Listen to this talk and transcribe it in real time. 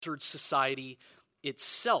society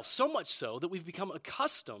itself, so much so that we've become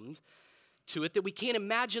accustomed to it that we can't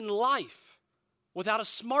imagine life without a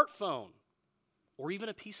smartphone or even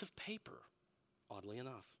a piece of paper, oddly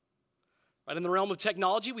enough. Right, in the realm of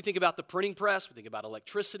technology, we think about the printing press, we think about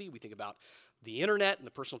electricity, we think about the internet and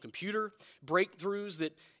the personal computer, breakthroughs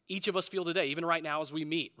that each of us feel today, even right now as we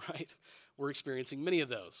meet, right? We're experiencing many of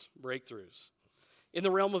those breakthroughs. In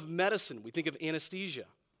the realm of medicine, we think of anesthesia,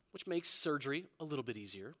 which makes surgery a little bit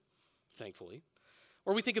easier, thankfully.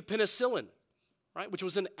 Or we think of penicillin, right, which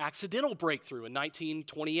was an accidental breakthrough in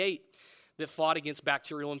 1928 that fought against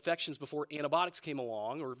bacterial infections before antibiotics came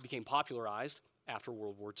along or became popularized after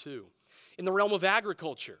World War II. In the realm of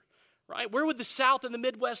agriculture, right, where would the South and the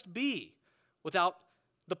Midwest be without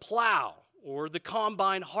the plow or the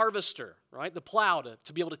combine harvester, right? The plow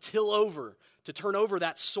to be able to till over, to turn over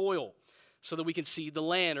that soil so that we can seed the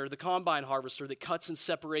land, or the combine harvester that cuts and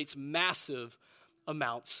separates massive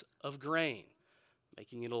amounts of grain,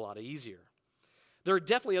 making it a lot easier. There are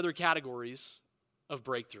definitely other categories of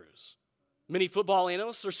breakthroughs. Many football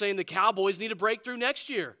analysts are saying the Cowboys need a breakthrough next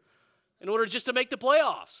year in order just to make the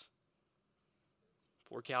playoffs.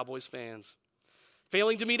 Poor Cowboys fans.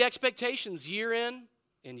 Failing to meet expectations year in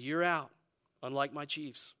and year out, unlike my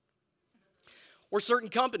Chiefs. Or certain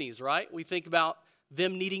companies, right? We think about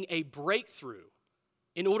them needing a breakthrough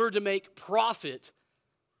in order to make profit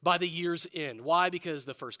by the year's end. Why? Because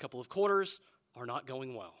the first couple of quarters are not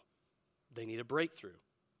going well. They need a breakthrough.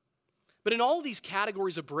 But in all these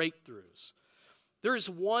categories of breakthroughs, there is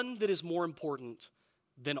one that is more important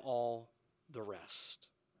than all the rest.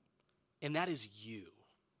 And that is you.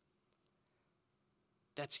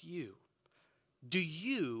 That's you. Do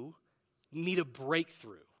you need a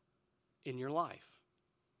breakthrough in your life?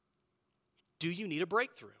 Do you need a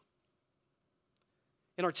breakthrough?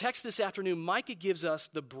 In our text this afternoon, Micah gives us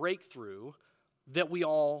the breakthrough that we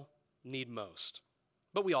all need most,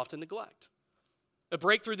 but we often neglect. A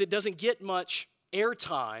breakthrough that doesn't get much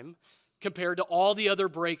airtime compared to all the other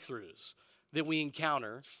breakthroughs that we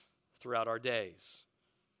encounter throughout our days.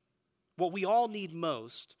 What we all need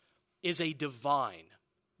most is a divine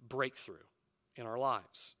breakthrough in our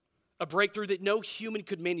lives. A breakthrough that no human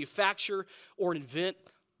could manufacture or invent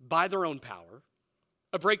by their own power.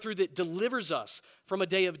 A breakthrough that delivers us from a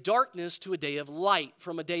day of darkness to a day of light,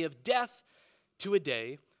 from a day of death to a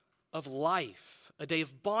day of life, a day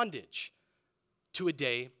of bondage to a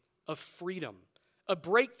day of freedom. A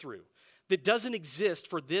breakthrough that doesn't exist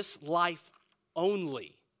for this life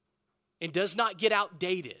only and does not get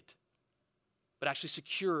outdated, but actually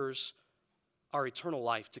secures our eternal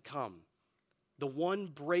life to come. The one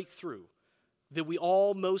breakthrough that we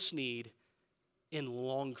all most need and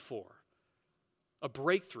long for. A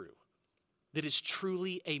breakthrough that is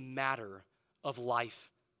truly a matter of life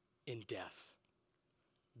and death.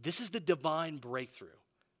 This is the divine breakthrough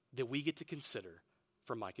that we get to consider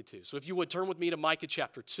from Micah 2. So if you would turn with me to Micah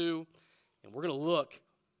chapter 2, and we're going to look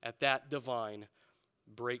at that divine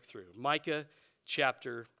breakthrough. Micah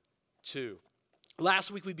chapter 2.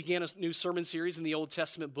 Last week we began a new sermon series in the Old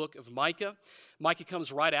Testament book of Micah. Micah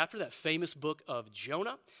comes right after that famous book of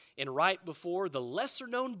Jonah and right before the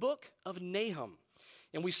lesser-known book of Nahum.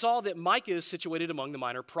 And we saw that Micah is situated among the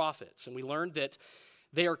minor prophets, and we learned that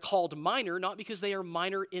they are called minor not because they are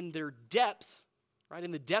minor in their depth, right,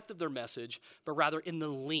 in the depth of their message, but rather in the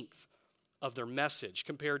length of their message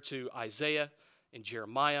compared to Isaiah and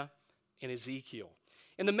Jeremiah and Ezekiel.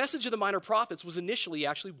 And the message of the minor prophets was initially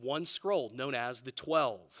actually one scroll known as the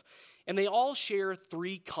 12. And they all share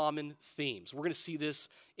three common themes. We're going to see this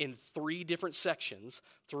in three different sections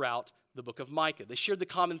throughout the book of Micah. They shared the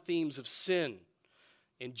common themes of sin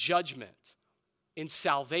and judgment and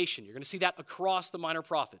salvation. You're going to see that across the minor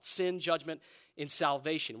prophets: sin, judgment, and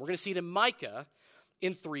salvation. We're going to see it in Micah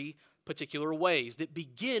in three particular ways that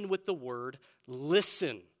begin with the word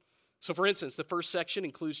listen. So for instance, the first section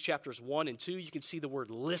includes chapters 1 and 2. You can see the word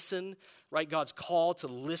listen, right? God's call to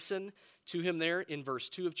listen to him there in verse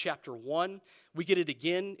 2 of chapter 1. We get it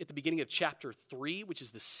again at the beginning of chapter 3, which is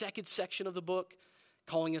the second section of the book,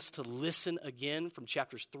 calling us to listen again from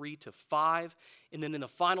chapters 3 to 5. And then in the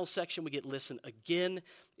final section, we get listen again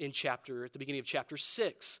at the beginning of chapter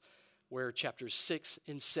 6, where chapters 6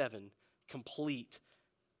 and 7 complete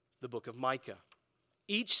the book of Micah.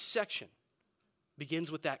 Each section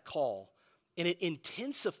begins with that call, and it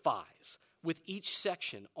intensifies with each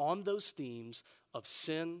section on those themes of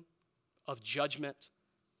sin, of judgment,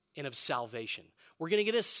 and of salvation. We're going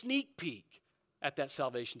to get a sneak peek at that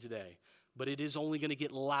salvation today, but it is only going to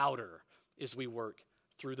get louder as we work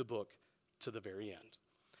through the book to the very end.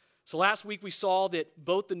 So last week we saw that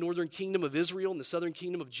both the northern kingdom of Israel and the southern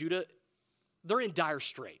kingdom of Judah they're in dire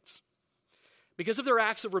straits. Because of their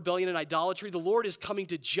acts of rebellion and idolatry, the Lord is coming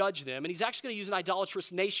to judge them, and he's actually going to use an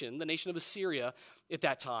idolatrous nation, the nation of Assyria at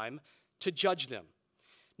that time, to judge them.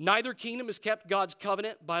 Neither kingdom has kept God's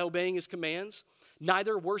covenant by obeying his commands.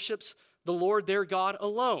 Neither worships the Lord their God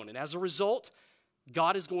alone. And as a result,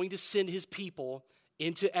 God is going to send his people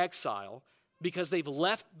into exile because they've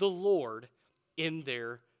left the Lord in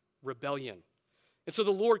their rebellion. And so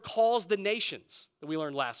the Lord calls the nations that we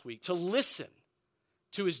learned last week to listen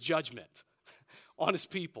to his judgment on his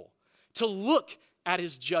people, to look at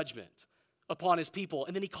his judgment upon his people.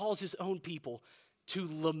 And then he calls his own people to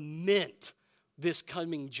lament this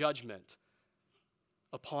coming judgment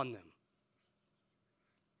upon them.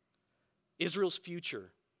 Israel's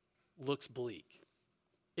future looks bleak.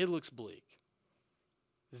 It looks bleak.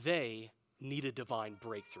 They need a divine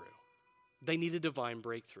breakthrough. They need a divine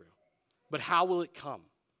breakthrough. But how will it come?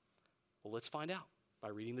 Well, let's find out by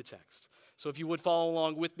reading the text. So if you would follow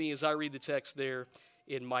along with me as I read the text there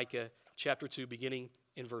in Micah chapter 2, beginning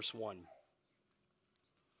in verse 1.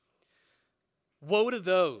 Woe to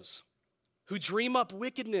those who dream up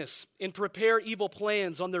wickedness and prepare evil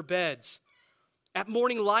plans on their beds. At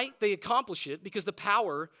morning light, they accomplish it because the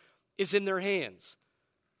power is in their hands.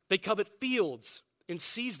 They covet fields and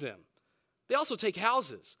seize them. They also take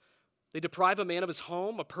houses. They deprive a man of his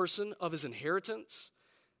home, a person of his inheritance.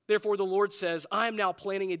 Therefore, the Lord says, I am now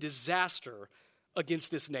planning a disaster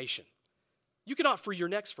against this nation. You cannot free your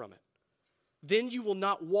necks from it. Then you will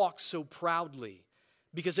not walk so proudly,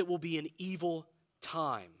 because it will be an evil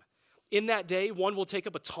time. In that day, one will take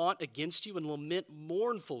up a taunt against you and lament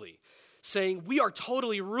mournfully, saying, we are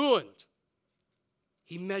totally ruined.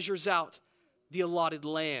 He measures out the allotted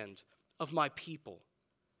land of my people,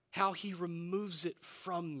 how he removes it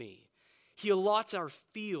from me. He allots our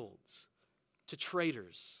fields to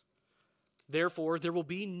traitors. Therefore, there will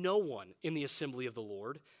be no one in the assembly of the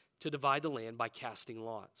Lord to divide the land by casting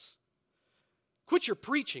lots. Quit your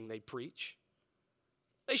preaching, they preach.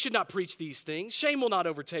 They should not preach these things. Shame will not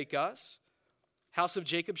overtake us. House of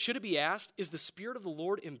Jacob, should it be asked, is the Spirit of the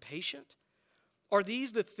Lord impatient? Are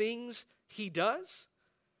these the things he does?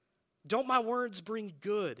 Don't my words bring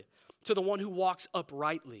good to the one who walks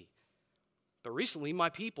uprightly? But recently my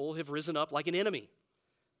people have risen up like an enemy.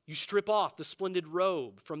 You strip off the splendid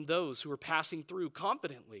robe from those who are passing through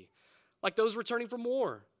confidently, like those returning from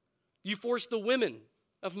war. You force the women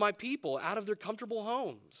of my people out of their comfortable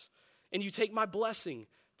homes, and you take my blessing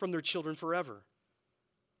from their children forever.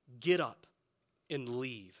 Get up and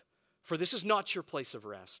leave, for this is not your place of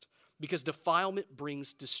rest, because defilement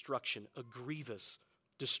brings destruction, a grievous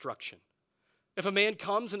destruction. If a man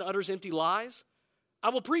comes and utters empty lies, I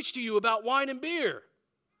will preach to you about wine and beer.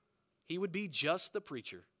 He would be just the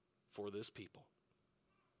preacher for this people.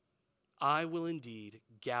 I will indeed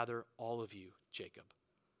gather all of you, Jacob.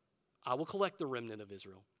 I will collect the remnant of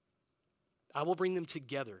Israel. I will bring them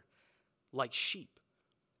together like sheep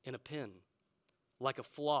in a pen, like a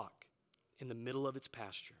flock in the middle of its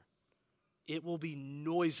pasture. It will be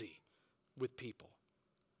noisy with people.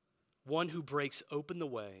 One who breaks open the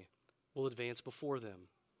way will advance before them.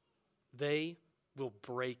 They will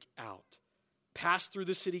break out, pass through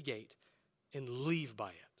the city gate, and leave by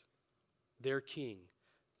it. Their king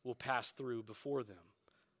will pass through before them,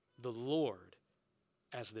 the Lord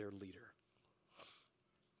as their leader.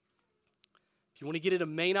 If you want to get at a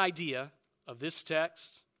main idea of this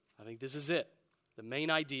text, I think this is it. The main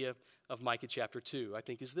idea of Micah chapter 2, I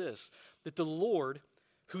think, is this, that the Lord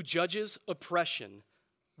who judges oppression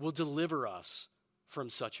will deliver us from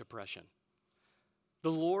such oppression.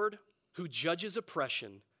 The Lord who judges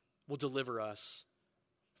oppression will deliver us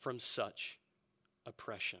from such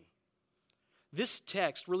oppression. This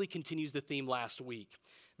text really continues the theme last week,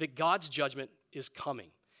 that God's judgment is coming.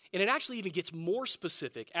 And it actually even gets more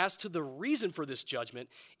specific as to the reason for this judgment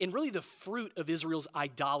and really the fruit of Israel's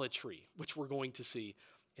idolatry, which we're going to see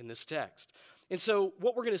in this text. And so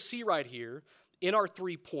what we're going to see right here in our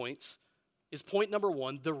 3 points is point number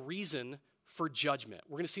 1, the reason for judgment.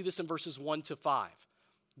 We're going to see this in verses 1 to 5.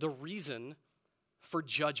 The reason for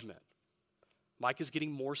judgment. Micah is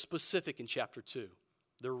getting more specific in chapter 2.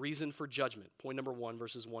 The reason for judgment. Point number 1,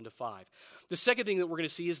 verses 1 to 5. The second thing that we're going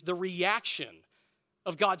to see is the reaction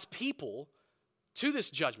of God's people to this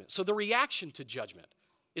judgment. So the reaction to judgment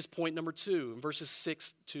is point number 2 in verses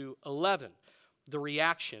 6 to 11. The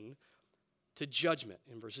reaction to judgment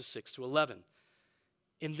in verses 6 to 11.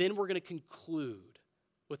 And then we're going to conclude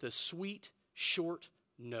with a sweet, short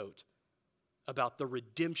note about the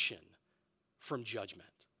redemption from judgment.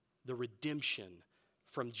 The redemption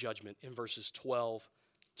from judgment in verses 12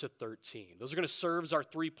 to 13. Those are going to serve as our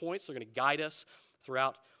 3 points. They're going to guide us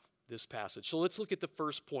throughout this passage. So let's look at the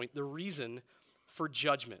first point, the reason for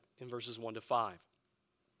judgment in verses 1 to 5.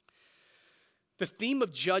 The theme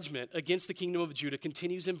of judgment against the kingdom of Judah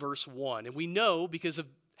continues in verse 1, and we know because of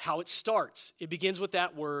how it starts. It begins with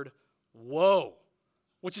that word, woe,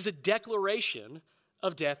 which is a declaration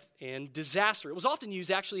of death and disaster. It was often used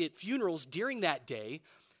actually at funerals during that day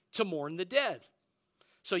to mourn the dead.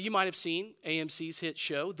 So you might have seen AMC's hit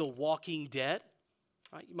show, The Walking Dead.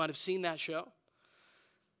 Right? You might have seen that show.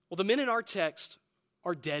 Well, the men in our text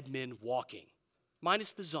are dead men walking,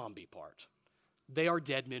 minus the zombie part. They are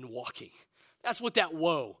dead men walking. That's what that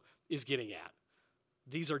woe is getting at.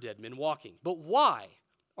 These are dead men walking. But why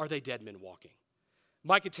are they dead men walking?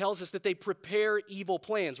 Micah tells us that they prepare evil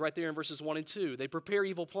plans right there in verses 1 and 2. They prepare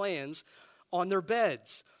evil plans on their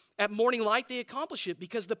beds. At morning light, they accomplish it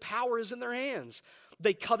because the power is in their hands.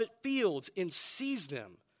 They covet fields and seize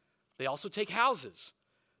them. They also take houses.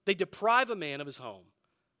 They deprive a man of his home,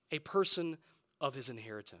 a person of his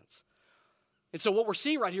inheritance. And so what we're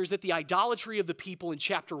seeing right here is that the idolatry of the people in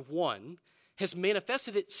chapter 1 has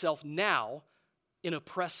manifested itself now in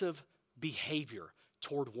oppressive behavior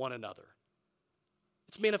toward one another.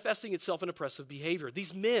 It's manifesting itself in oppressive behavior.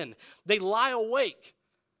 These men, they lie awake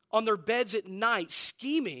on their beds at night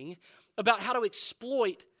scheming about how to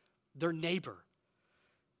exploit their neighbor.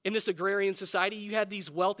 In this agrarian society, you had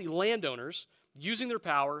these wealthy landowners using their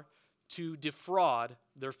power to defraud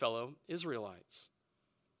their fellow Israelites,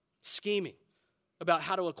 scheming about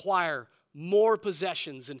how to acquire more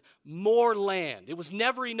possessions and more land. It was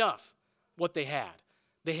never enough what they had.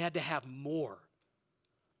 They had to have more.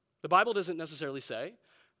 The Bible doesn't necessarily say,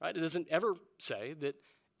 right? It doesn't ever say that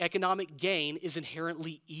economic gain is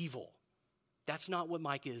inherently evil. That's not what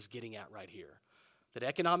Micah is getting at right here, that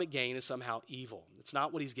economic gain is somehow evil. It's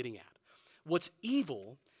not what he's getting at. What's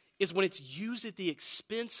evil is when it's used at the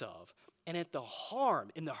expense of and at the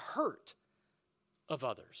harm and the hurt of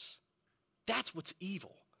others. That's what's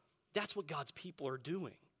evil. That's what God's people are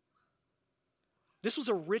doing. This was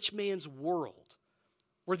a rich man's world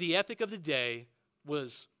where the ethic of the day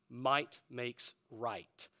was might makes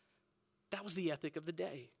right. That was the ethic of the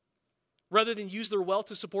day. Rather than use their wealth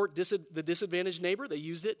to support the disadvantaged neighbor, they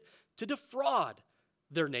used it to defraud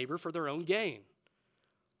their neighbor for their own gain.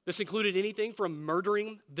 This included anything from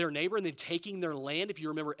murdering their neighbor and then taking their land. If you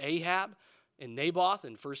remember Ahab and Naboth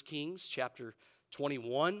in 1 Kings chapter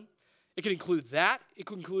 21, it could include that. It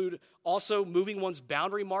could include also moving one's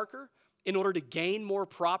boundary marker in order to gain more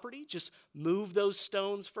property. Just move those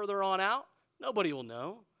stones further on out. Nobody will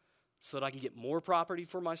know, so that I can get more property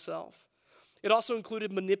for myself. It also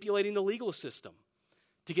included manipulating the legal system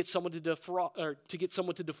to get someone to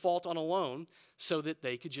default on a loan so that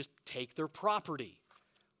they could just take their property.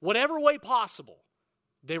 Whatever way possible,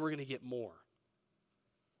 they were going to get more.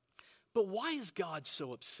 But why is God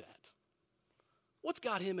so upset? What's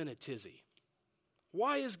got him in a tizzy?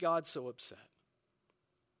 Why is God so upset?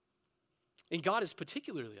 And God is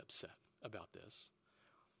particularly upset about this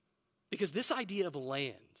because this idea of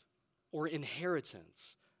land or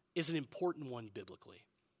inheritance is an important one biblically.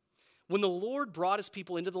 When the Lord brought his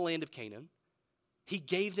people into the land of Canaan, he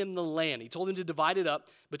gave them the land. He told them to divide it up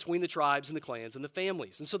between the tribes and the clans and the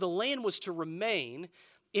families. And so the land was to remain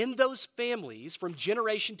in those families from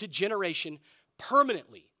generation to generation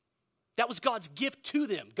permanently. That was God's gift to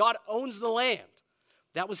them. God owns the land.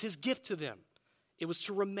 That was his gift to them. It was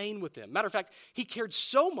to remain with them. Matter of fact, he cared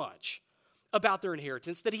so much about their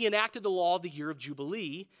inheritance that he enacted the law of the year of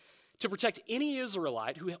Jubilee to protect any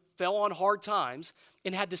Israelite who fell on hard times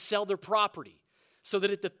and had to sell their property, so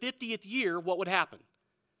that at the 50th year, what would happen?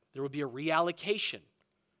 There would be a reallocation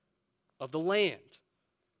of the land,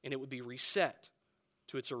 and it would be reset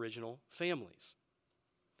to its original families.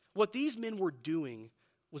 What these men were doing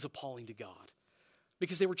was appalling to God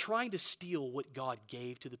because they were trying to steal what God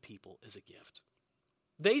gave to the people as a gift.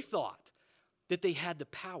 They thought that they had the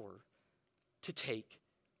power to take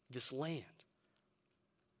this land.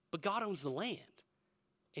 But God owns the land,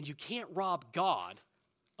 and you can't rob God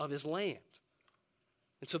of his land.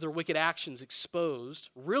 And so their wicked actions exposed,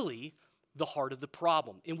 really, the heart of the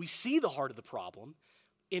problem. And we see the heart of the problem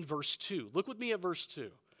in verse 2. Look with me at verse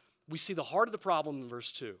 2. We see the heart of the problem in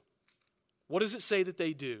verse 2. What does it say that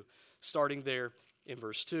they do? Starting there in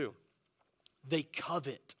verse 2. They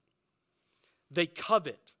covet. They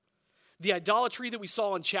covet. The idolatry that we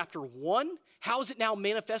saw in chapter 1, how is it now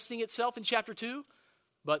manifesting itself in chapter 2?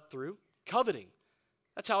 But through coveting.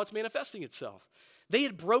 That's how it's manifesting itself. They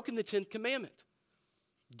had broken the 10th commandment.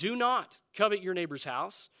 Do not covet your neighbor's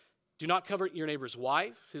house. Do not covet your neighbor's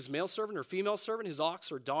wife, his male servant or female servant, his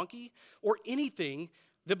ox or donkey, or anything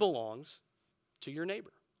that belongs to your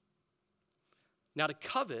neighbor. Now, to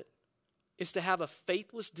covet is to have a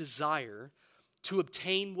faithless desire to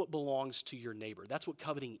obtain what belongs to your neighbor. That's what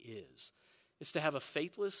coveting is. It's to have a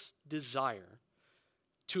faithless desire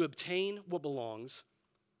to obtain what belongs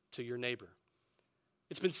to your neighbor.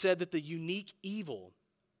 It's been said that the unique evil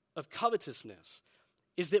of covetousness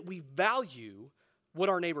is that we value what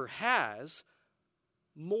our neighbor has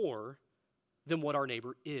more than what our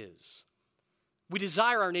neighbor is. We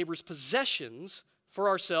desire our neighbor's possessions for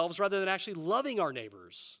ourselves rather than actually loving our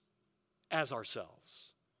neighbors as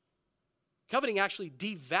ourselves. Coveting actually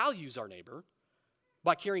devalues our neighbor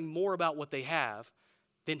by caring more about what they have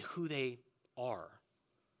than who they are.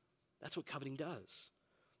 That's what coveting does.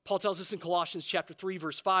 Paul tells us in Colossians chapter 3,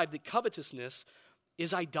 verse 5, that covetousness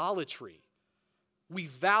is idolatry. We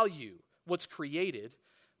value what's created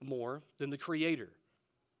more than the Creator.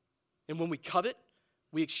 And when we covet,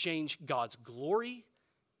 we exchange God's glory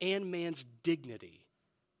and man's dignity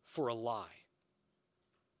for a lie.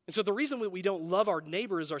 And so the reason that we don't love our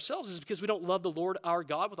neighbor as ourselves is because we don't love the Lord our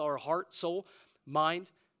God with our heart, soul, mind,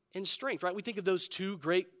 and strength, right? We think of those two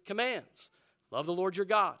great commands. Love the Lord your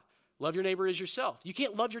God. Love your neighbor as yourself. You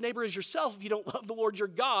can't love your neighbor as yourself if you don't love the Lord your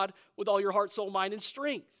God with all your heart, soul, mind, and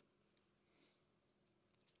strength.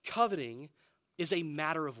 Coveting is a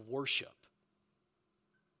matter of worship.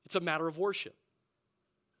 It's a matter of worship.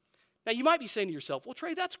 Now, you might be saying to yourself, well,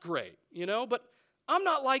 Trey, that's great, but I'm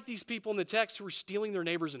not like these people in the text who are stealing their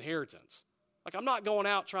neighbor's inheritance. Like, I'm not going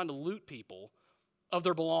out trying to loot people of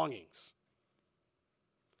their belongings.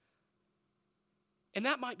 And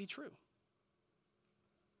that might be true.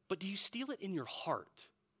 But do you steal it in your heart?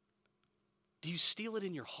 Do you steal it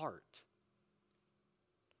in your heart?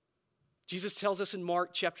 Jesus tells us in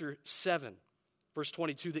Mark chapter 7, verse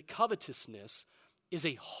 22, that covetousness is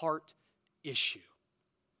a heart issue.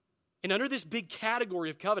 And under this big category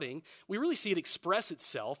of coveting, we really see it express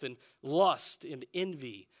itself in lust and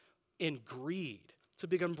envy and greed. It's a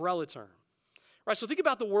big umbrella term. Right, so think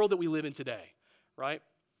about the world that we live in today, right?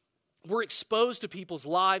 We're exposed to people's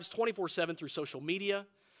lives 24/7 through social media.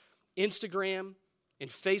 Instagram and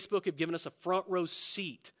Facebook have given us a front row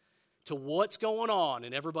seat to what's going on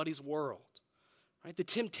in everybody's world. Right? The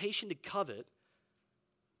temptation to covet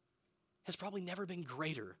has probably never been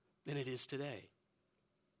greater than it is today.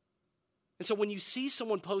 And so when you see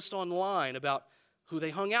someone post online about who they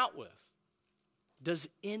hung out with, does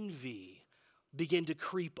envy begin to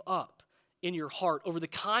creep up in your heart over the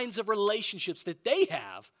kinds of relationships that they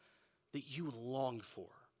have that you long for?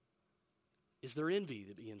 Is there envy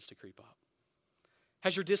that begins to creep up?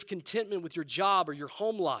 Has your discontentment with your job or your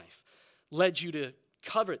home life led you to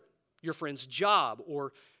covet your friend's job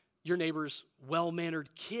or your neighbor's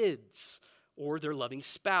well-mannered kids or their loving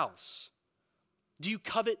spouse? Do you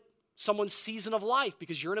covet someone's season of life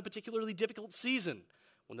because you're in a particularly difficult season?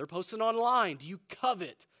 When they're posting online, do you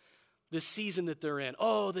covet the season that they're in?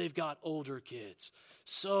 Oh, they've got older kids.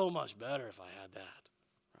 So much better if I had that.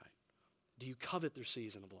 Right? Do you covet their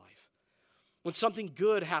season of life? When something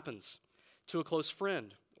good happens to a close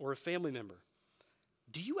friend or a family member,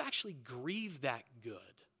 do you actually grieve that good?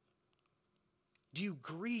 Do you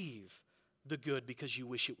grieve the good because you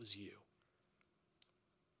wish it was you?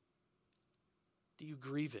 Do you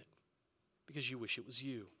grieve it because you wish it was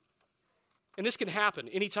you? And this can happen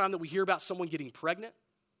anytime that we hear about someone getting pregnant,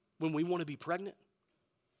 when we want to be pregnant,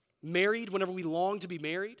 married whenever we long to be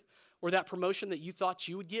married, or that promotion that you thought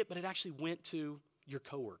you would get, but it actually went to your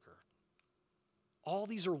coworker. All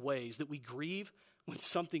these are ways that we grieve when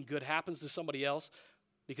something good happens to somebody else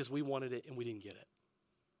because we wanted it and we didn't get it.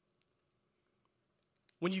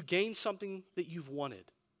 When you gain something that you've wanted,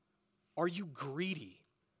 are you greedy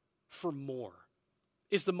for more?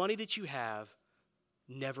 Is the money that you have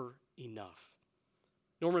never enough?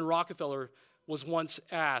 Norman Rockefeller was once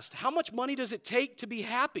asked, how much money does it take to be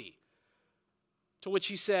happy? To which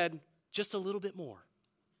he said, just a little bit more.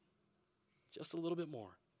 Just a little bit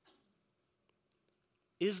more.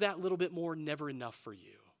 Is that little bit more never enough for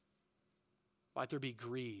you? Might there be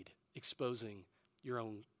greed exposing your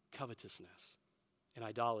own covetousness and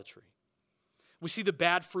idolatry? We see the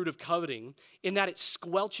bad fruit of coveting in that it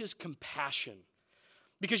squelches compassion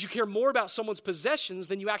because you care more about someone's possessions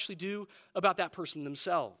than you actually do about that person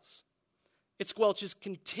themselves. It squelches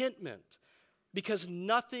contentment because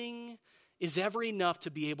nothing is ever enough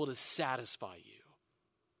to be able to satisfy you.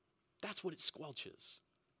 That's what it squelches.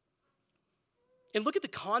 And look at the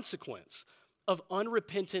consequence of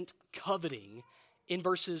unrepentant coveting in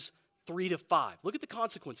verses 3-5. Look at the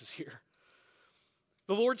consequences here.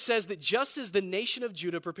 The Lord says that just as the nation of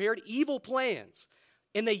Judah prepared evil plans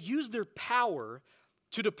and they used their power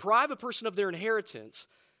to deprive a person of their inheritance,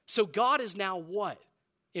 so God is now what?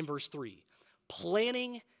 In verse 3,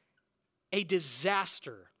 planning a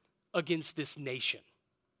disaster against this nation.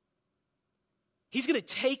 He's going to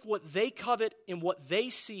take what they covet and what they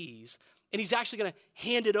seize, and he's actually going to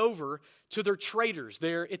hand it over to their traitors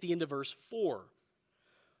there at the end of verse 4.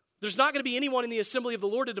 There's not going to be anyone in the assembly of the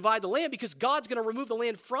Lord to divide the land because God's going to remove the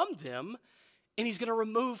land from them, and he's going to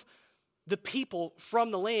remove the people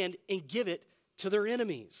from the land and give it to their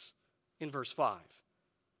enemies in verse 5.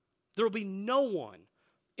 There will be no one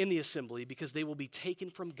in the assembly because they will be taken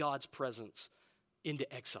from God's presence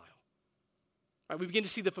into exile. All right, we begin to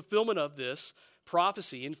see the fulfillment of this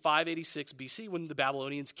prophecy in 586 BC when the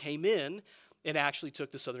Babylonians came in and actually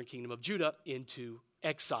took the southern kingdom of Judah into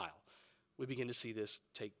exile. We begin to see this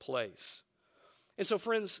take place. And so,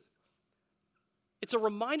 friends, it's a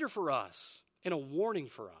reminder for us and a warning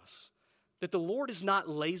for us that the Lord is not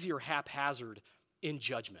lazy or haphazard in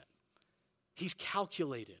judgment. He's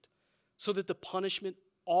calculated so that the punishment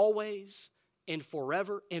always and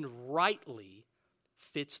forever and rightly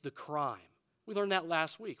fits the crime. We learned that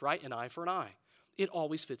last week, right? An eye for an eye. It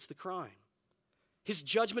always fits the crime. His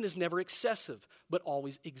judgment is never excessive, but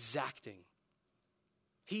always exacting.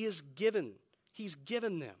 He's given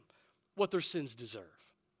them what their sins deserve.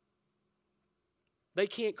 They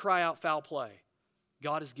can't cry out foul play.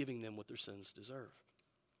 God is giving them what their sins deserve.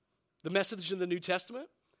 The message in the New Testament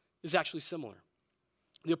is actually similar.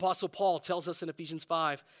 The Apostle Paul tells us in Ephesians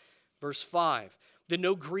 5, verse 5, that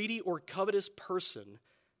no greedy or covetous person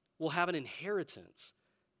will have an inheritance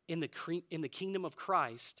in the kingdom of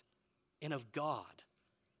Christ and of God.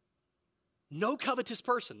 No covetous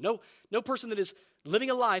person, no person that is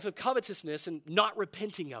living a life of covetousness and not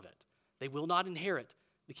repenting of it. They will not inherit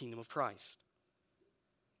the kingdom of Christ.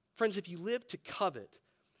 Friends, if you live to covet,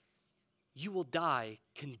 you will die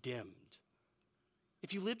condemned.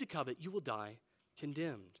 If you live to covet, you will die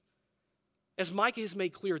condemned. As Micah has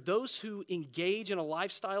made clear, those who engage in a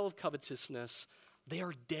lifestyle of covetousness, they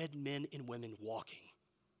are dead men and women walking.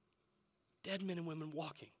 Dead men and women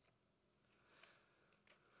walking.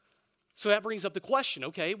 So that brings up the question,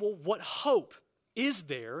 okay, well, what hope is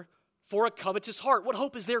there for a covetous heart? What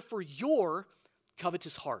hope is there for your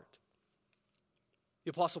covetous heart? The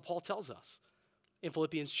Apostle Paul tells us in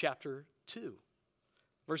Philippians chapter 2,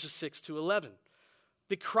 verses 6 to 11,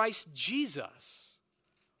 that Christ Jesus,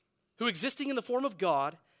 who existing in the form of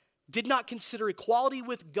God, did not consider equality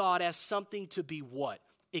with God as something to be what?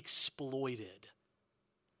 Exploited.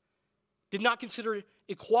 Did not consider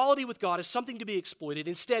equality with God as something to be exploited.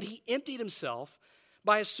 Instead, he emptied himself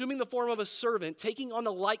by assuming the form of a servant, taking on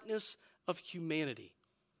the likeness of humanity.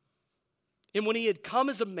 And when he had come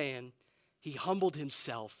as a man, he humbled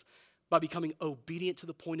himself by becoming obedient to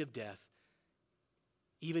the point of death,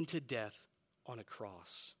 even to death on a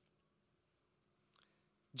cross.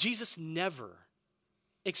 Jesus never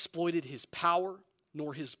exploited his power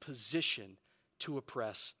nor his position to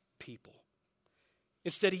oppress people.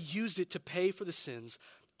 Instead, he used it to pay for the sins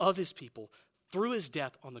of his people through his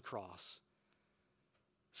death on the cross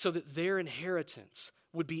so that their inheritance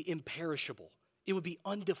would be imperishable. It would be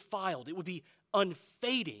undefiled. It would be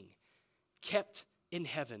unfading, kept in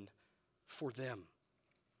heaven for them.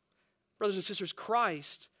 Brothers and sisters,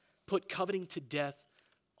 Christ put coveting to death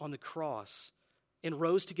on the cross and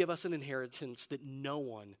rose to give us an inheritance that no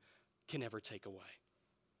one can ever take away.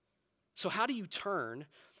 So how do you turn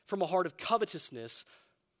from a heart of covetousness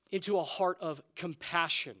into a heart of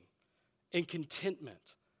compassion and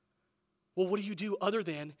contentment? Well, what do you do other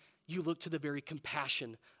than you look to the very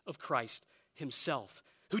compassion of Christ himself,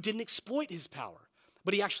 who didn't exploit his power,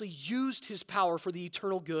 but he actually used his power for the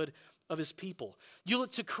eternal good of his people. You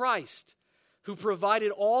look to Christ, who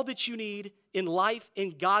provided all that you need in life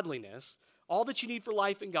and godliness, all that you need for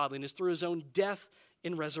life and godliness through his own death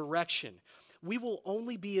and resurrection. We will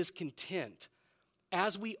only be as content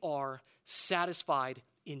as we are satisfied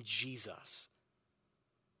in Jesus.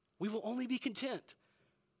 We will only be content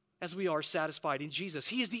as we are satisfied in Jesus.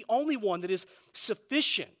 He is the only one that is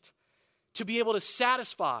sufficient to be able to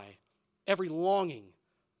satisfy every longing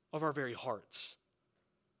of our very hearts.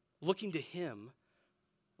 Looking to him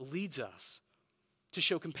leads us to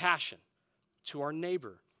show compassion to our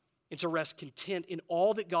neighbor and to rest content in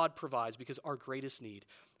all that God provides because our greatest need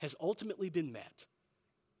has ultimately been met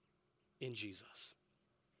in Jesus.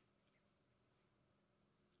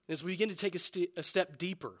 As we begin to take a step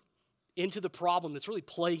deeper into the problem that's really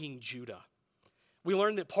plaguing Judah, we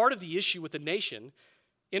learn that part of the issue with the nation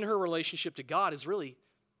in her relationship to God is really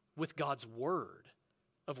with God's word,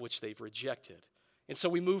 of which they've rejected. And so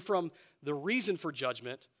we move from the reason for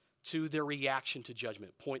judgment to their reaction to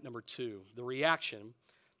judgment. Point number 2, the reaction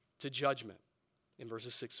to judgment in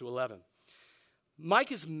verses 6 to 11.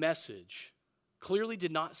 Micah's message clearly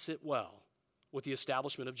did not sit well with the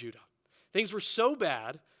establishment of Judah. Things were so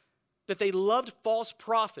bad that they loved false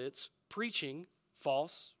prophets preaching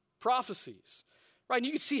false prophecies. Right? And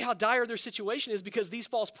you can see how dire their situation is because these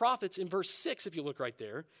false prophets in verse 6, if you look right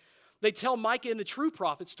there, they tell Micah and the true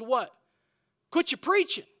prophets to what? Quit your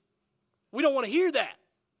preaching. We don't want to hear that.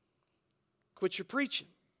 Quit your preaching.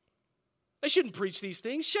 They shouldn't preach these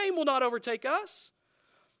things. Shame will not overtake us.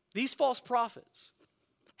 These false prophets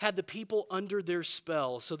had the people under their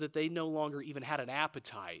spell so that they no longer even had an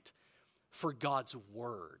appetite for God's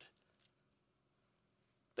word.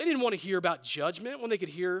 They didn't want to hear about judgment when they could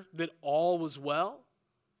hear that all was well.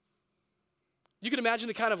 You can imagine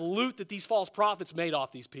the kind of loot that these false prophets made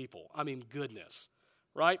off these people. I mean, goodness,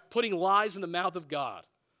 right? Putting lies in the mouth of God.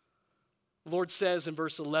 The Lord says in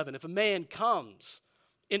verse 11, if a man comes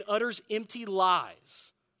and utters empty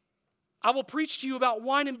lies, I will preach to you about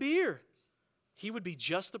wine and beer. He would be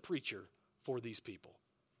just the preacher for these people.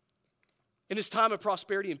 In his time of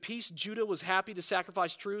prosperity and peace, Judah was happy to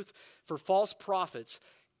sacrifice truth for false prophets,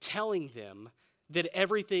 telling them that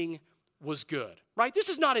everything was good, right? This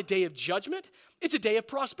is not a day of judgment. It's a day of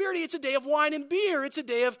prosperity. It's a day of wine and beer. It's a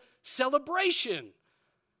day of celebration.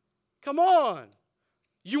 Come on.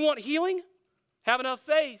 You want healing? Have enough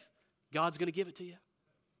faith. God's going to give it to you.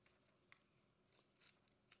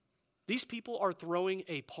 These people are throwing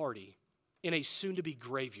a party in a soon-to-be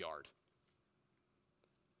graveyard.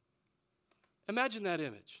 Imagine that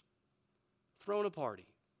image. Throwing a party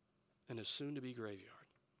in a soon-to-be graveyard.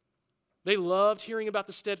 They loved hearing about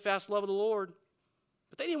the steadfast love of the Lord,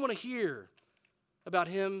 but they didn't want to hear about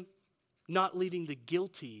him not leaving the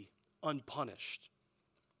guilty unpunished.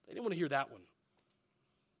 They didn't want to hear that one.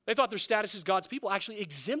 They thought their status as God's people actually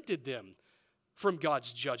exempted them from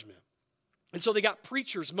God's judgment. And so they got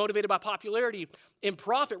preachers motivated by popularity and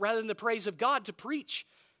profit rather than the praise of God to preach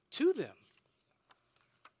to them.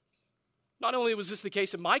 Not only was this the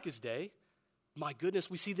case in Micah's day, my goodness,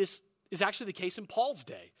 we see this is actually the case in Paul's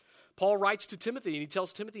day. Paul writes to Timothy, and he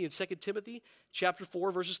tells Timothy in 2 Timothy chapter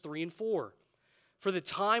 4, verses 3 and 4, for the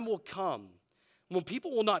time will come when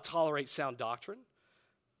people will not tolerate sound doctrine,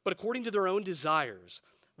 but according to their own desires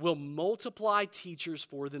will multiply teachers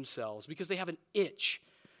for themselves because they have an itch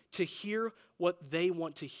to hear what they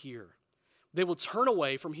want to hear. They will turn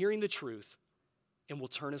away from hearing the truth and will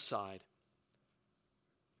turn aside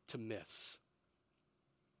to myths.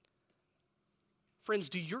 Friends,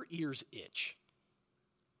 do your ears itch?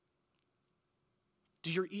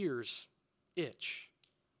 Do your ears itch?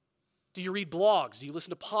 Do you read blogs? Do you listen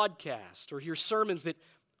to podcasts or hear sermons that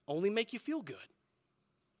only make you feel good?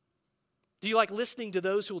 Do you like listening to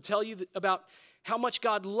those who will tell you about how much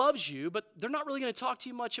God loves you, but they're not really going to talk to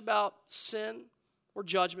you much about sin or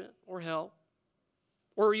judgment or hell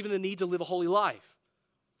or even the need to live a holy life?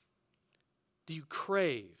 Do you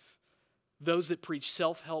crave those that preach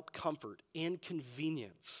self-help, comfort, and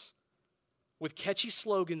convenience with catchy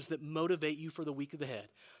slogans that motivate you for the week ahead,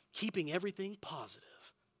 keeping everything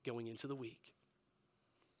positive going into the week?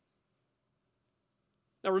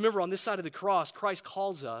 Now remember, on this side of the cross, Christ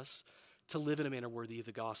calls us to live in a manner worthy of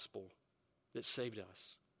the gospel that saved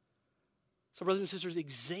us. So brothers and sisters,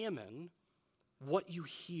 examine what you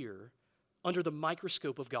hear under the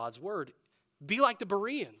microscope of God's word. Be like the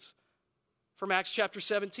Bereans from Acts chapter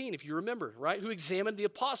 17, if you remember, right? Who examined the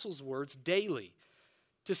apostles' words daily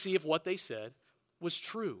to see if what they said was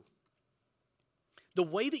true. The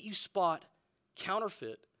way that you spot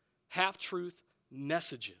counterfeit, half-truth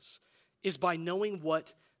messages is by knowing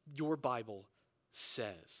what your Bible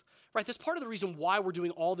says. Right, that's part of the reason why we're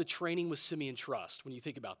doing all the training with Simeon Trust, when you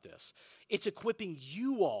think about this. It's equipping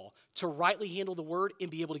you all to rightly handle the word and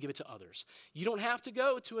be able to give it to others. You don't have to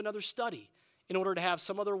go to another study in order to have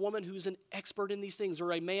some other woman who's an expert in these things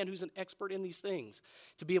or a man who's an expert in these things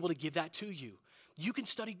to be able to give that to you. You can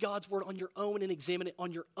study God's word on your own and examine it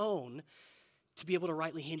on your own to be able to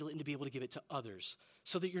rightly handle it and to be able to give it to others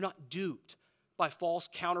so that you're not duped by false,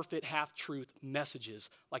 counterfeit, half-truth messages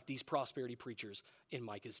like these prosperity preachers in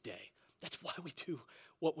Micah's day. That's why we do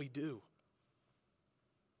what we do.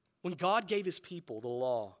 When God gave his people the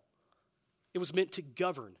law, it was meant to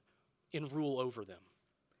govern and rule over them.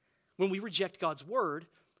 When we reject God's word,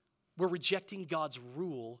 we're rejecting God's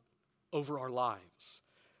rule over our lives.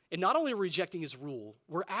 And not only are we rejecting his rule,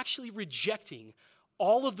 we're actually rejecting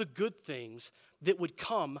all of the good things that would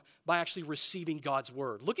come by actually receiving God's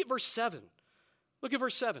word. Look at verse 7. Look at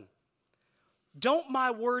verse 7. Don't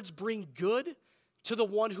my words bring good to the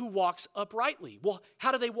one who walks uprightly? Well,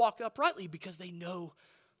 how do they walk uprightly? Because they know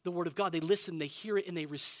the word of God. They listen, they hear it, and they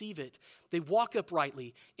receive it. They walk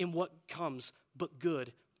uprightly in what comes but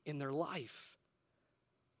good in their life.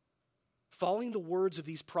 following the words of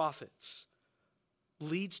these prophets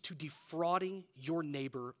leads to defrauding your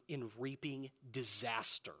neighbor and reaping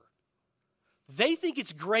disaster. They think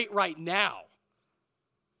it's great right now.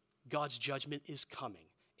 God's judgment is coming,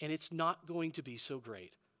 and it's not going to be so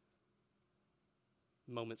great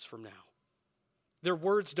moments from now. Their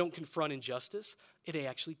words don't confront injustice. They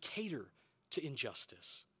actually cater to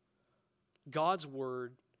injustice. God's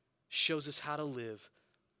word shows us how to live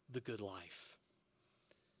the good life.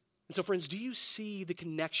 And so, friends, do you see the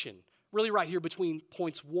connection really right here between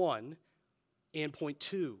points 1 and point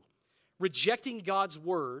 2? Rejecting God's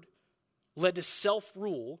word led to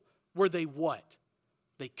self-rule where they what?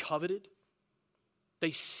 They coveted.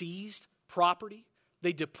 They seized property.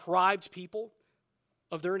 They deprived people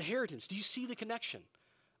of their inheritance. Do you see the connection?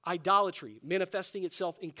 Idolatry manifesting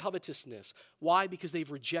itself in covetousness. Why? Because they've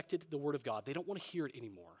rejected the word of God. They don't want to hear it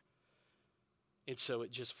anymore. And so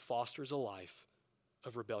it just fosters a life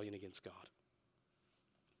of rebellion against God.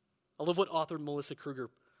 I love what author Melissa Kruger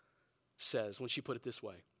says when she put it this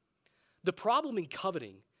way. The problem in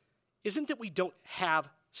coveting isn't that we don't have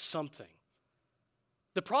something.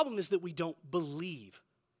 The problem is that we don't believe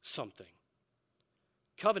something.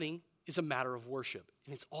 Coveting is a matter of worship,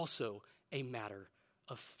 and it's also a matter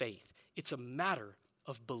of faith. It's a matter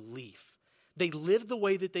of belief. They lived the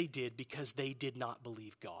way that they did because they did not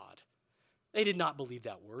believe God. They did not believe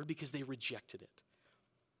that word because they rejected it.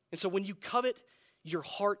 And so when you covet, your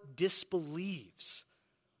heart disbelieves.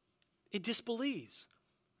 It disbelieves.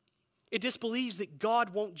 It disbelieves that God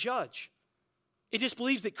won't judge. It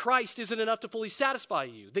disbelieves that Christ isn't enough to fully satisfy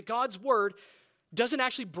you, that God's word doesn't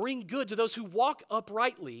actually bring good to those who walk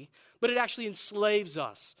uprightly, but it actually enslaves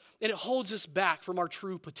us, and it holds us back from our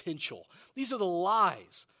true potential. These are the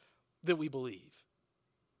lies that we believe.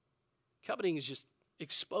 Coveting is just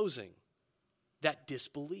exposing that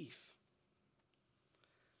disbelief.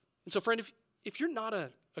 And so, friend, if you're not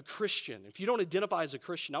a Christian, if you don't identify as a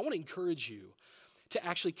Christian, I want to encourage you to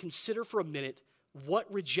actually consider for a minute what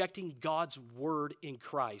rejecting God's word in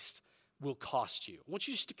Christ will cost you. I want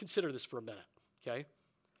you just to consider this for a minute, okay?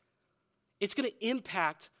 It's going to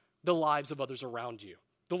impact the lives of others around you.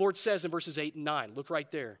 The Lord says in verses 8 and 9, look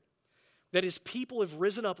right there, that his people have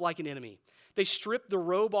risen up like an enemy. They strip the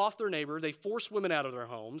robe off their neighbor, they force women out of their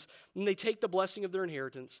homes, and they take the blessing of their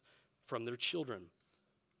inheritance from their children.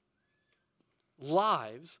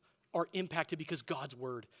 Lives are impacted because God's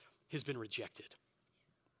word has been rejected.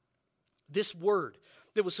 This word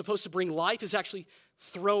that was supposed to bring life is actually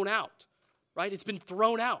thrown out, right? It's been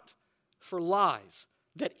thrown out for lies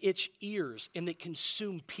that itch ears and that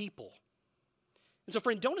consume people. And so,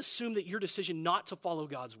 friend, don't assume that your decision not to follow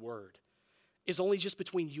God's word is only just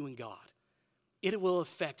between you and God. It will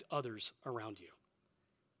affect others around you.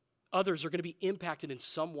 Others are going to be impacted in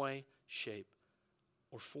some way, shape,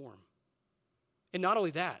 or form. And not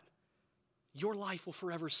only that, your life will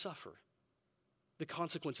forever suffer the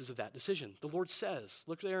consequences of that decision. The Lord says,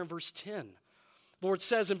 look there in verse 10. The Lord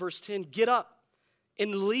says in verse 10, get up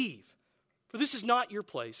and leave, for this is not your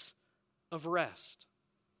place of rest.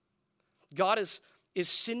 God is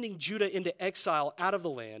sending Judah into exile out of the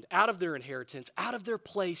land, out of their inheritance, out of their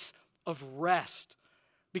place of rest,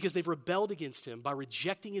 because they've rebelled against him by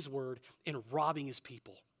rejecting his word and robbing his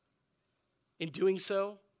people. In doing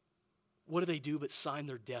so, what do they do but sign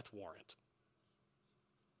their death warrant?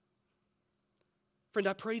 Friend,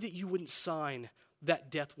 I pray that you wouldn't sign that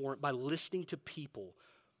death warrant by listening to people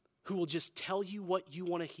who will just tell you what you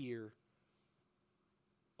want to hear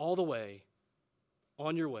all the way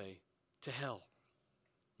on your way to hell.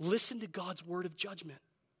 Listen to God's word of judgment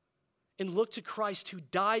and look to Christ who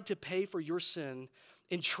died to pay for your sin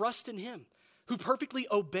and trust in him, who perfectly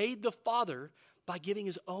obeyed the Father by giving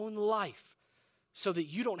his own life so that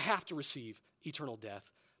you don't have to receive eternal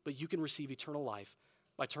death, but you can receive eternal life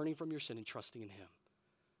by turning from your sin and trusting in him.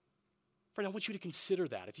 Friend, I want you to consider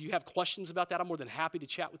that. If you have questions about that, I'm more than happy to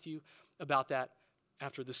chat with you about that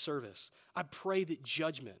after the service. I pray that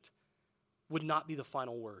judgment would not be the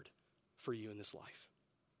final word for you in this life.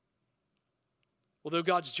 Although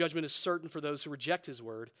God's judgment is certain for those who reject his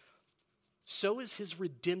word, so is his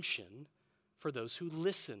redemption for those who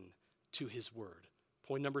listen to his word.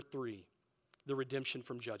 Point number 3, the redemption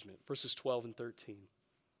from judgment, verses 12 and 13.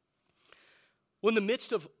 Well, in the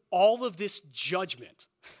midst of all of this judgment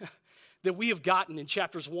that we have gotten in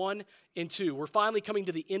chapters 1 and 2, we're finally coming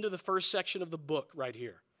to the end of the first section of the book right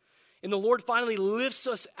here. And the Lord finally lifts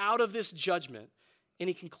us out of this judgment, and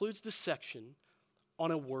he concludes this section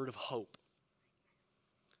on a word of hope.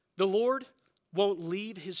 The Lord won't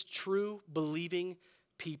leave his true believing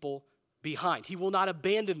people behind. He will not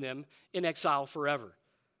abandon them in exile forever,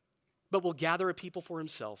 but will gather a people for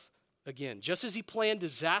himself again. Just as he planned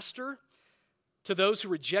disaster to those who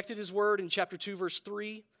rejected his word in chapter 2, verse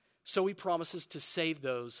 3, so he promises to save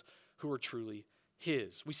those who are truly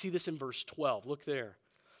his. We see this in verse 12. Look there.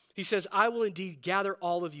 He says, I will indeed gather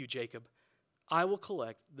all of you, Jacob. I will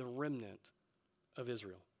collect the remnant of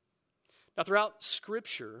Israel. Now, throughout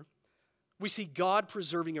Scripture, we see God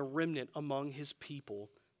preserving a remnant among his people,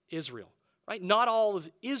 Israel. Right? Not all of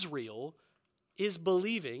Israel is a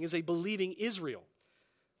believing Israel.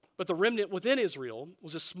 But the remnant within Israel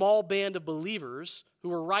was a small band of believers who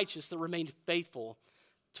were righteous that remained faithful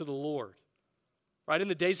to the Lord. Right? In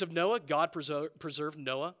the days of Noah, God preserved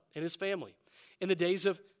Noah and his family. In the days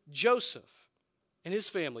of Joseph and his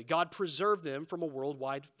family, God preserved them from a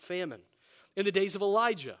worldwide famine. In the days of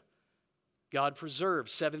Elijah, God preserved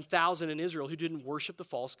 7,000 in Israel who didn't worship the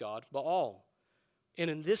false god Baal. And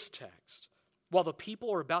in this text, while the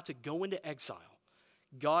people are about to go into exile,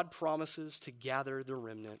 God promises to gather the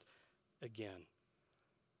remnant again.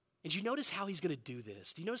 And you notice how he's going to do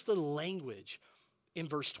this? Do you notice the language in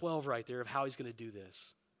verse 12 right there of how he's going to do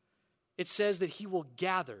this? It says that he will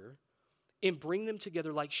gather and bring them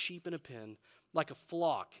together like sheep in a pen, like a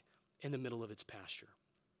flock in the middle of its pasture.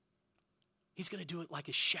 He's going to do it like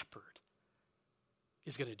a shepherd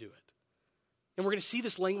is going to do it. And we're going to see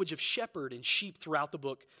this language of shepherd and sheep throughout the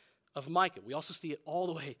book of Micah. We also see it all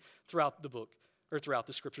the way throughout the book, or throughout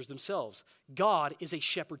the scriptures themselves. God is a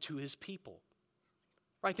shepherd to his people.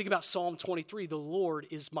 Right? Think about Psalm 23. The Lord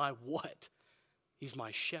is my what? He's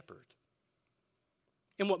my shepherd.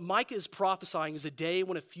 And what Micah is prophesying is a day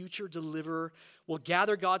when a future deliverer will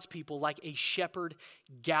gather God's people like a shepherd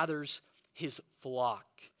gathers his flock.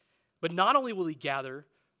 But not only will he gather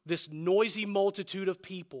this noisy multitude of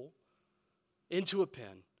people into a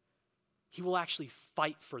pen, he will actually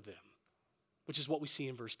fight for them, which is what we see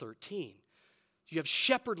in verse 13. You have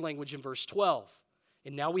shepherd language in verse 12,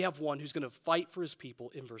 and now we have one who's going to fight for his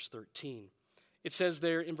people in verse 13. It says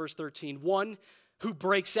there in verse 13, one who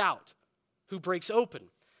breaks out, who breaks open,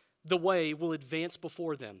 the way will advance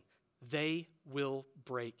before them. They will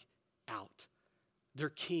break out. Their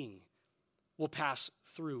king will pass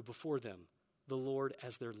through before them, the Lord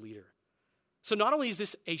as their leader. So not only is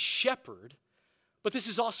this a shepherd, but this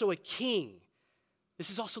is also a king. This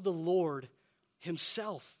is also the Lord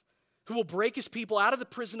himself, who will break his people out of the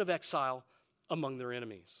prison of exile among their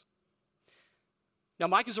enemies. Now,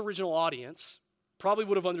 Micah's original audience probably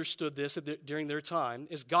would have understood this during their time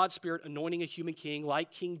as God's Spirit anointing a human king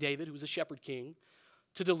like King David, who was a shepherd king,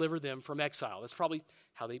 to deliver them from exile. That's probably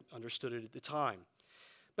how they understood it at the time.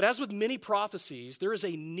 But as with many prophecies, there is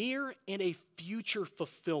a near and a future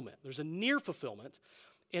fulfillment. There's a near fulfillment,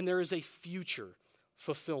 and there is a future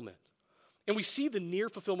fulfillment. And we see the near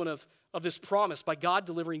fulfillment of this promise by God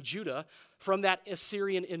delivering Judah from that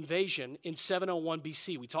Assyrian invasion in 701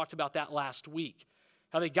 BC. We talked about that last week,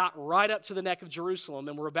 how they got right up to the neck of Jerusalem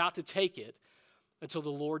and were about to take it until the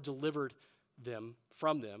Lord delivered them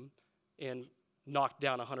from them and knocked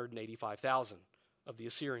down 185,000 of the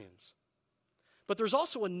Assyrians. But there's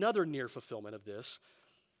also another near fulfillment of this.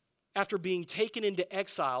 After being taken into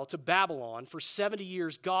exile to Babylon for 70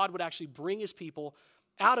 years, God would actually bring his people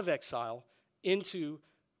out of exile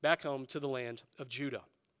back home to the land of Judah.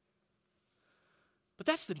 But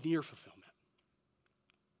that's the near fulfillment.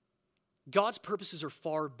 God's purposes are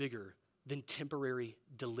far bigger than temporary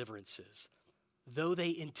deliverances, though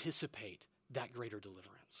they anticipate that greater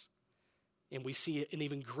deliverance. And we see an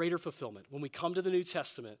even greater fulfillment when we come to the New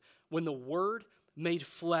Testament, when the Word made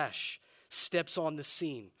flesh steps on the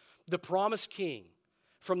scene. The promised king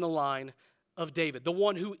from the line of David. The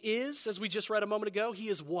one who is, as we just read a moment ago, he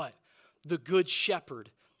is what? The good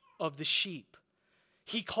shepherd of the sheep.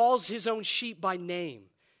 He calls his own sheep by name.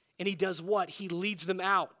 And he does what? He leads them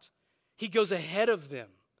out. He goes ahead of them.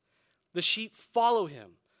 The sheep follow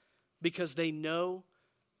him because they know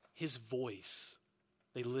his voice.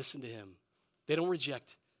 They listen to him. They don't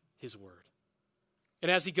reject his word.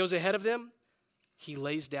 And as he goes ahead of them, he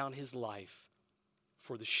lays down his life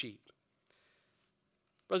for the sheep.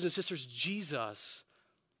 Brothers and sisters, Jesus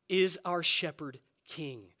is our shepherd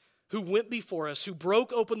king who went before us, who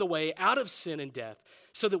broke open the way out of sin and death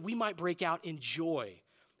so that we might break out in joy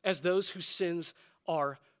as those whose sins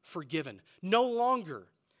are forgiven. No longer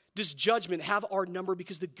does judgment have our number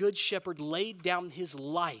because the good shepherd laid down his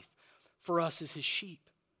life for us as his sheep.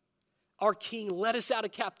 Our king led us out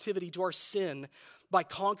of captivity to our sin by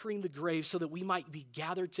conquering the grave so that we might be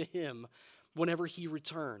gathered to him whenever he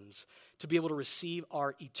returns, to be able to receive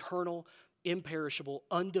our eternal, imperishable,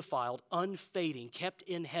 undefiled, unfading, kept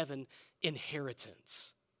in heaven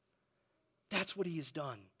inheritance. That's what he has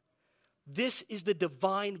done. This is the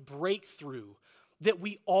divine breakthrough that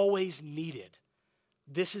we always needed.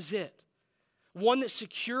 This is it. One that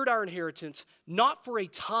secured our inheritance, not for a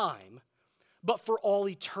time, but for all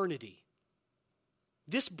eternity.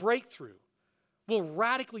 This breakthrough will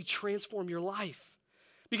radically transform your life.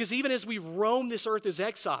 Because even as we roam this earth as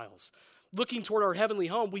exiles, looking toward our heavenly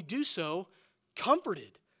home, we do so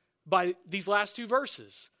comforted by these last two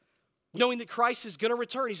verses, knowing that Christ is going to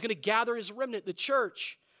return. He's going to gather his remnant, the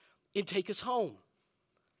church, and take us home.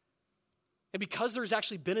 And because there's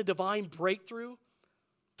actually been a divine breakthrough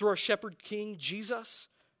through our shepherd king, Jesus,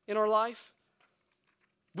 in our life,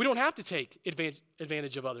 we don't have to take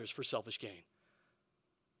advantage of others for selfish gain.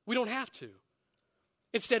 We don't have to.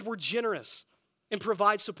 Instead, we're generous and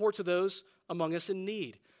provide support to those among us in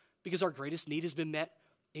need because our greatest need has been met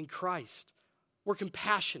in Christ. We're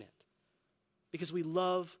compassionate because we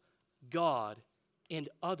love God and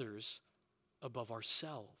others above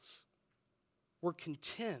ourselves. We're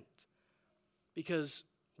content because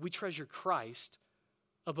we treasure Christ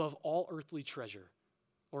above all earthly treasure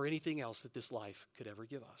or anything else that this life could ever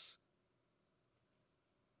give us.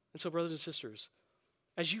 And so, brothers and sisters,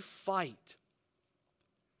 as you fight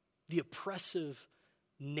the oppressive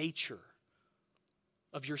nature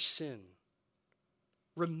of your sin,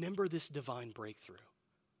 remember this divine breakthrough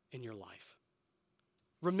in your life.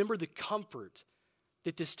 Remember the comfort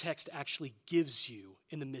that this text actually gives you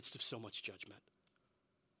in the midst of so much judgment.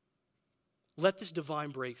 Let this divine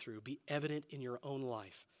breakthrough be evident in your own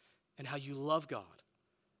life and how you love God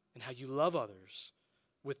and how you love others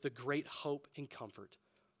with the great hope and comfort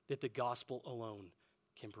that the gospel alone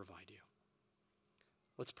can provide you.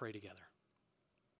 Let's pray together.